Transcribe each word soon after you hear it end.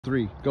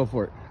3, go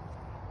for it.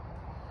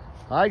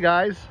 Hi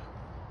guys,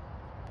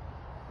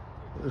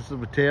 this is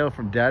Mateo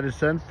from Daddy's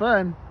Son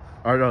Fun.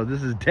 Or no,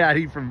 this is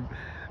Daddy from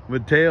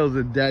Mateo's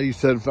and Daddy's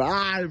Son Fun.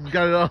 I've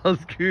got it all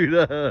screwed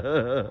up.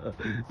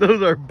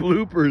 Those are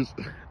bloopers.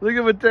 Look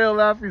at Mateo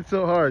laughing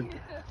so hard.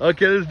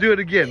 Okay, let's do it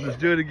again. Let's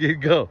do it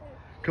again. Go.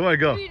 Come on,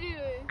 go.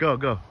 Go,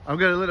 go. I'm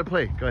gonna let it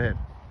play. Go ahead.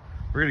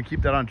 We're gonna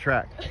keep that on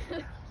track.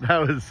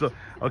 That was so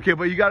okay,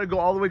 but you gotta go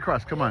all the way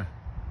across. Come on.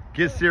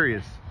 Get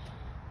serious.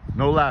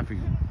 No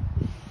laughing.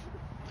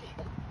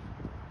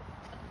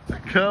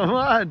 Come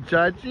on,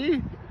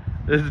 Chachi.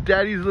 This is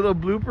Daddy's little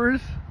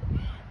bloopers.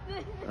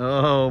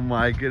 Oh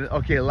my goodness.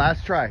 Okay,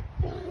 last try.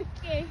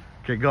 Okay.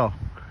 Okay, go.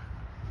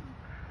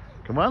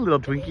 Come on, little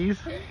Twinkies.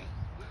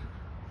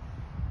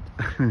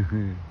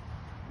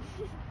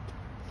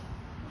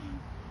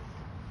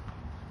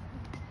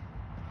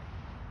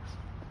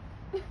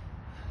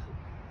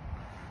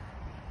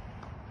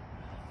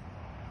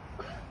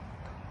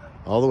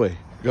 All the way.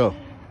 Go.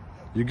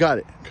 You got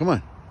it. Come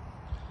on.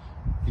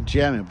 You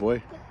jam it,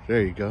 boy.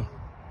 There you go.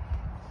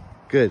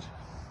 Good.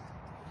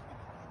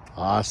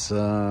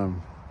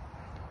 Awesome.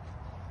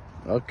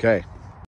 Okay.